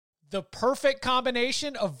The perfect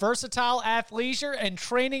combination of versatile athleisure and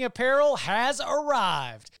training apparel has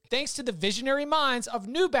arrived. Thanks to the visionary minds of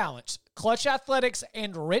New Balance, Clutch Athletics,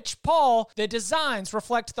 and Rich Paul, the designs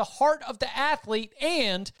reflect the heart of the athlete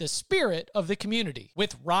and the spirit of the community.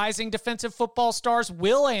 With rising defensive football stars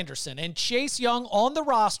Will Anderson and Chase Young on the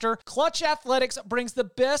roster, Clutch Athletics brings the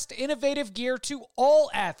best innovative gear to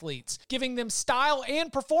all athletes, giving them style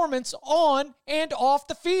and performance on and off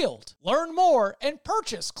the field. Learn more and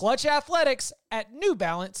purchase Clutch Athletics at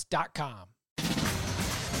newbalance.com.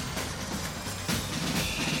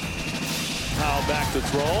 Powell back to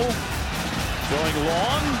throw. Throwing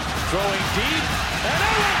long, throwing deep, and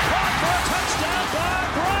Owen caught for a touchdown by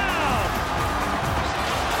Brown.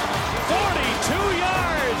 42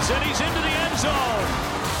 yards, and he's into the end zone.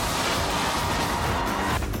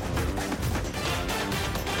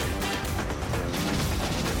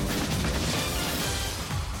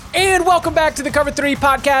 And welcome back to the Cover 3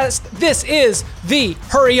 podcast. This is the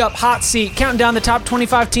Hurry Up Hot Seat, counting down the top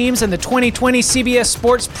 25 teams in the 2020 CBS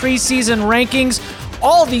Sports preseason rankings.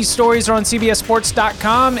 All these stories are on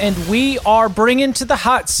CBSSports.com, and we are bringing to the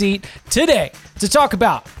hot seat today to talk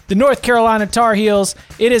about the North Carolina Tar Heels.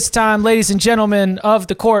 It is time, ladies and gentlemen of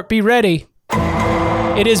the court, be ready.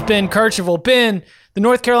 It is Ben Kercheval. Ben, the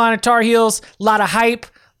North Carolina Tar Heels, a lot of hype,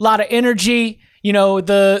 a lot of energy. You know,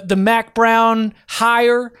 the Mack Brown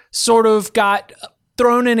hire sort of got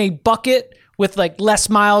thrown in a bucket with like Les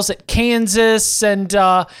Miles at Kansas, and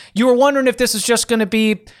you were wondering if this was just going to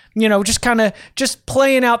be, you know, just kind of just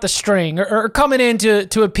playing out the string or coming in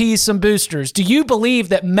to appease some boosters. Do you believe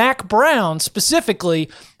that Mack Brown specifically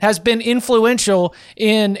has been influential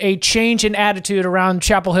in a change in attitude around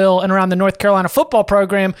Chapel Hill and around the North Carolina football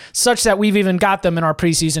program, such that we've even got them in our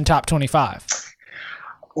preseason top 25?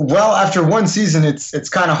 Well, after one season, it's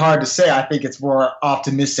kind of hard to say. I think it's more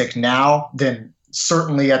optimistic now than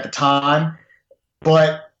certainly at the time.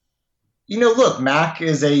 But, you know, look, Mack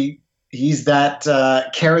he's that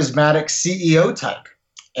charismatic CEO type.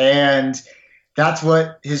 And that's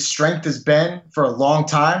what his strength has been for a long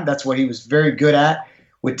time. That's what he was very good at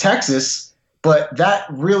with Texas. But that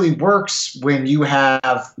really works when you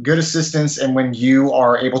have good assistants and when you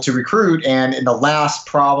are able to recruit. And in the last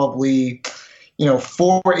probably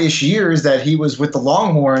 4-ish years that he was with the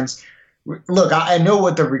Longhorns, look, I know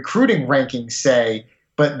what the recruiting rankings say,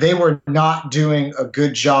 but they were not doing a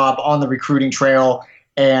good job on the recruiting trail.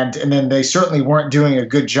 And then they certainly weren't doing a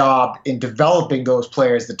good job in developing those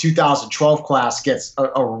players. The 2012 class gets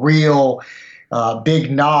a real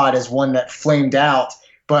big nod as one that flamed out.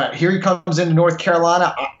 But here he comes into North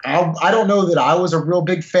Carolina. I don't know that I was a real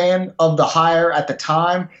big fan of the hire at the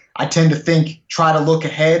time. I tend to think, try to look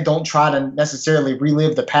ahead, don't try to necessarily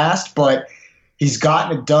relive the past, but he's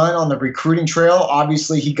gotten it done on the recruiting trail.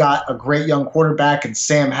 Obviously, he got a great young quarterback in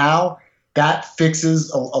Sam Howell. That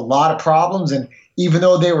fixes a lot of problems. And even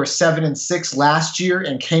though they were 7-6 last year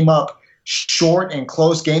and came up short in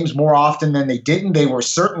close games more often than they didn't, they were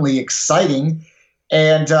certainly exciting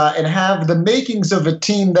and have the makings of a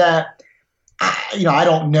team that, I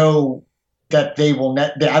don't know that they will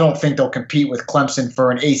I don't think they'll compete with Clemson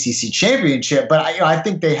for an ACC championship, but I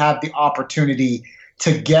think they have the opportunity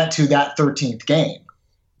to get to that 13th game.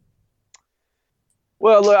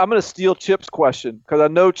 Well, look, I'm going to steal Chip's question because I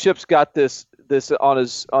know Chip's got this on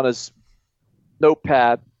his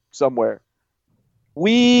notepad somewhere.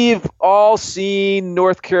 We've all seen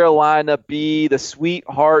North Carolina be the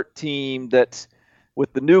sweetheart team that,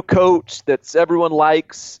 with the new coach that everyone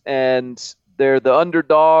likes, and they're the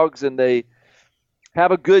underdogs, and they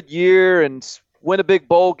have a good year and win a big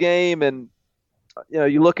bowl game, and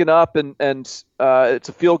you're looking up and it's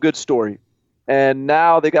a feel-good story. And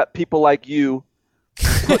now they got people like you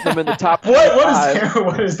putting them in the top 25.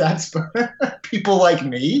 What is that? People like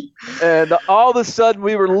me? And all of a sudden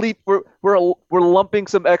we're lumping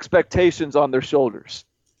some expectations on their shoulders.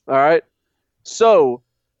 All right? So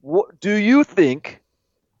do you think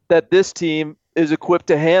that this team is equipped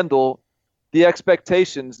to handle the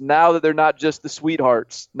expectations now that they're not just the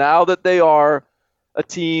sweethearts, now that they are a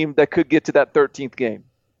team that could get to that 13th game?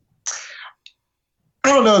 I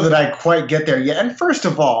don't know that I quite get there yet. And first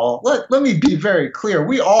of all, let me be very clear.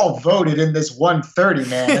 We all voted in this 130,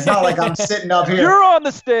 man. It's not like I'm sitting up here. You're on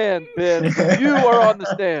the stand, Ben. You are on the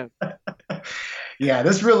stand. Yeah,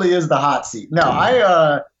 this really is the hot seat. No,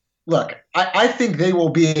 I think they will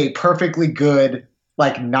be a perfectly good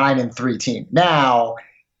 9-3 team. Now,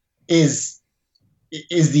 is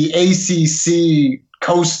the ACC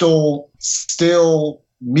Coastal still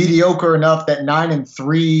mediocre enough that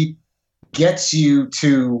 9-3 gets you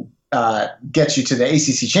to the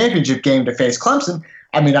ACC championship game to face Clemson?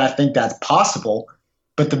 I mean, I think that's possible.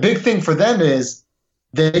 But the big thing for them is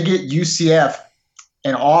they get UCF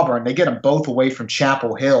and Auburn. They get them both away from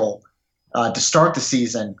Chapel Hill to start the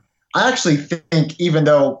season. I actually think, even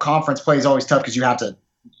though conference play is always tough because you have to,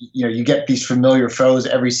 you get these familiar foes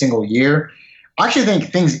every single year, I actually think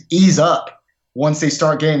things ease up once they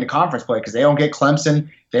start getting to conference play because they don't get Clemson,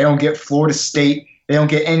 they don't get Florida State, they don't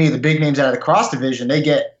get any of the big names out of the cross division. They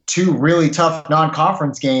get 2 really tough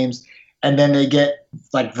non-conference games, and then they get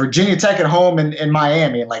like Virginia Tech at home and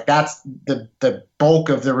Miami, and like that's the bulk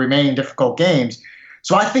of the remaining difficult games.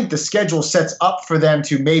 So I think the schedule sets up for them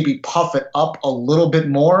to maybe puff it up a little bit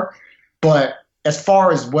more. But as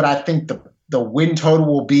far as what I think the win total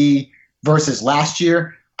will be versus last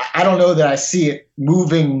year, I don't know that I see it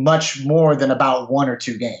moving much more than about 1 or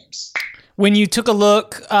 2 games. When you took a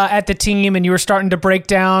look at the team and you were starting to break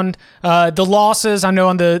down the losses, I know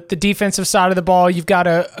on the defensive side of the ball, you've got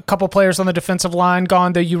a couple players on the defensive line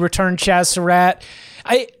gone, though you returned Chaz Surratt.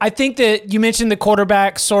 I think that you mentioned the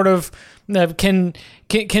quarterback sort of can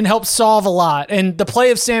help solve a lot. And the play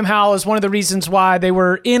of Sam Howell is one of the reasons why they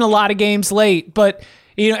were in a lot of games late. But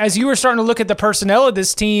as you were starting to look at the personnel of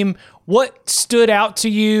this team, what stood out to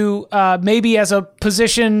you maybe as a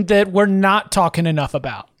position that we're not talking enough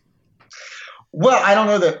about? Well, I don't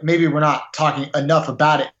know that maybe we're not talking enough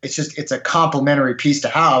about it. It's a complementary piece to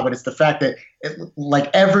Howell, but it's the fact that like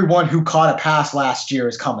everyone who caught a pass last year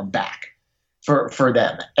is coming back for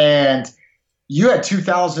them. And you had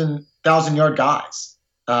 2,000-yard guys.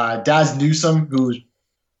 Daz Newsome, who's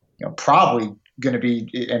probably going to be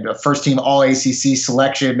in a first-team All-ACC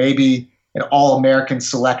selection, maybe an All-American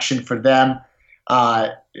selection for them.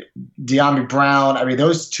 De'Ami Brown. I mean,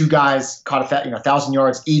 those 2 guys caught 1,000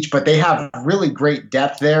 yards each, but they have really great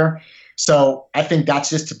depth there. So I think that's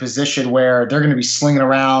just a position where they're going to be slinging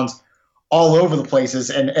around all over the places.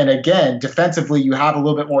 And again, defensively, you have a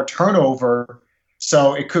little bit more turnover.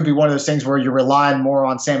 So it could be one of those things where you're relying more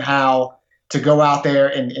on Sam Howell to go out there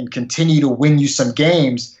and continue to win you some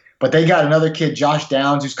games. But they got another kid, Josh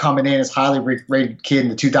Downs, who's coming in as highly rated kid in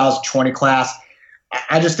the 2020 class.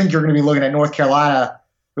 I just think you're going to be looking at North Carolina,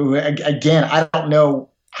 who, again, I don't know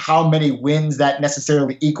how many wins that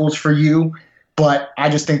necessarily equals for you, but I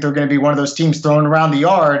just think they're going to be one of those teams thrown around the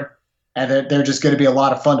yard, and they're just going to be a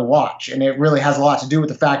lot of fun to watch. And it really has a lot to do with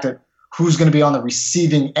the fact that who's going to be on the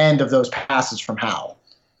receiving end of those passes from Howell.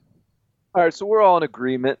 All right, so we're all in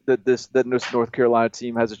agreement that this North Carolina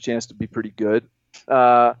team has a chance to be pretty good.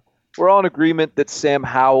 We're all in agreement that Sam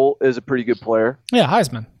Howell is a pretty good player. Yeah,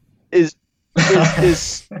 Heisman. Is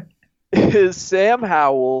Sam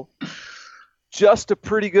Howell just a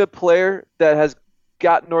pretty good player that has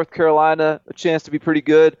got North Carolina a chance to be pretty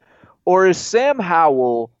good? Or is Sam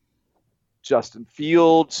Howell Justin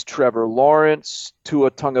Fields, Trevor Lawrence,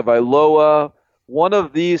 Tua Tagovailoa, one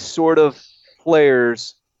of these sort of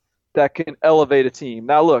players that can elevate a team?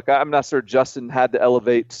 Now, look, I'm not sure Justin had to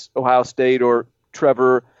elevate Ohio State or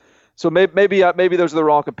Trevor, so maybe those are the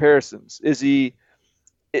wrong comparisons. Is he,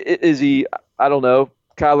 I don't know,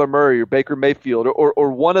 Kyler Murray or Baker Mayfield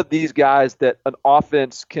or one of these guys that an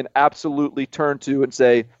offense can absolutely turn to and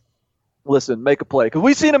say, listen, make a play? Because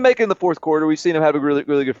we've seen him make it in the fourth quarter. We've seen him have a really,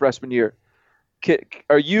 really good freshman year.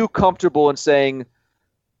 Are you comfortable in saying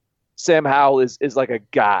Sam Howell is like a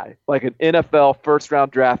guy, like an NFL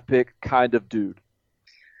first-round draft pick kind of dude?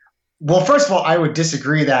 Well, first of all, I would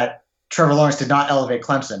disagree that Trevor Lawrence did not elevate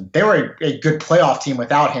Clemson. They were a good playoff team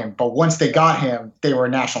without him, but once they got him, they were a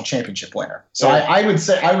national championship winner. So yeah. I would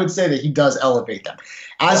say that he does elevate them.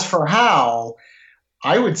 As for Howell,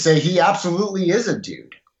 I would say he absolutely is a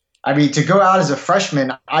dude. I mean, to go out as a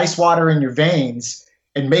freshman, ice water in your veins,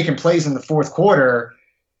 and making plays in the fourth quarter,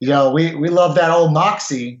 we love that old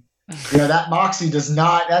moxie. That moxie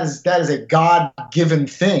that is a God-given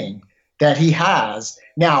thing that he has.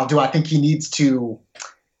 Now, do I think he needs to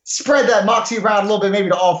spread that moxie around a little bit, maybe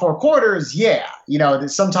to all 4 quarters? Yeah.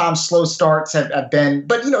 Sometimes slow starts have been,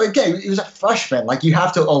 but again, he was a freshman. Like, you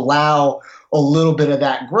have to allow a little bit of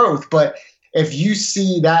that growth. But if you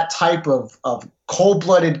see that type of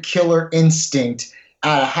cold-blooded killer instinct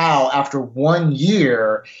out of Howell after 1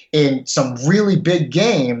 year in some really big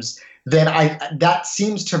games, then that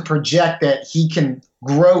seems to project that he can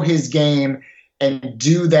grow his game and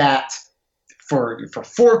do that for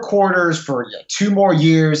 4 quarters, for 2 more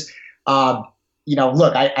years.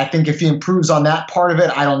 Look, I think if he improves on that part of it,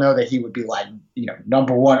 I don't know that he would be like,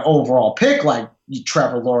 number 1 overall pick like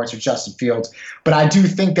Trevor Lawrence or Justin Fields. But I do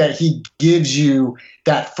think that he gives you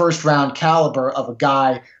that first round caliber of a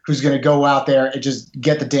guy who's going to go out there and just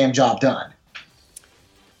get the damn job done.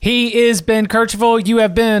 He is Ben Kercheval. You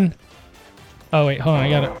have been. Oh wait, hold on.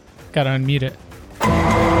 I gotta unmute it.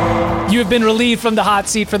 You have been relieved from the hot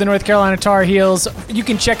seat for the North Carolina Tar Heels. You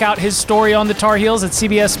can check out his story on the Tar Heels at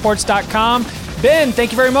cbssports.com. Ben,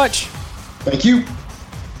 thank you very much. Thank you.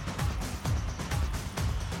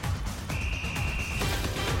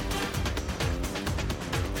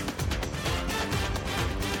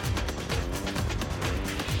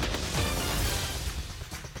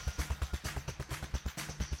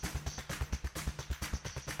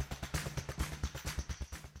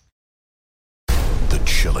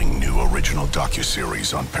 Chilling new original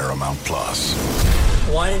docuseries on Paramount Plus.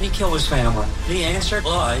 Why did he kill his family? The answer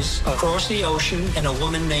lies across the ocean in a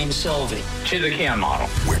woman named Sylvie. She's a Can model.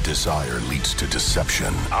 Where desire leads to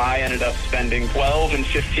deception. I ended up spending $12,000 and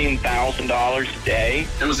 $15,000 a day.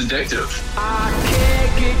 It was addictive. I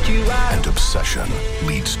can't get you out. And obsession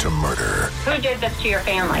leads to murder. Who did this to your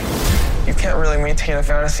family? You can't really maintain a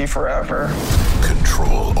fantasy forever.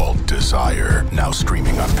 Control Alt Desire. Now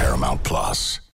streaming on Paramount Plus.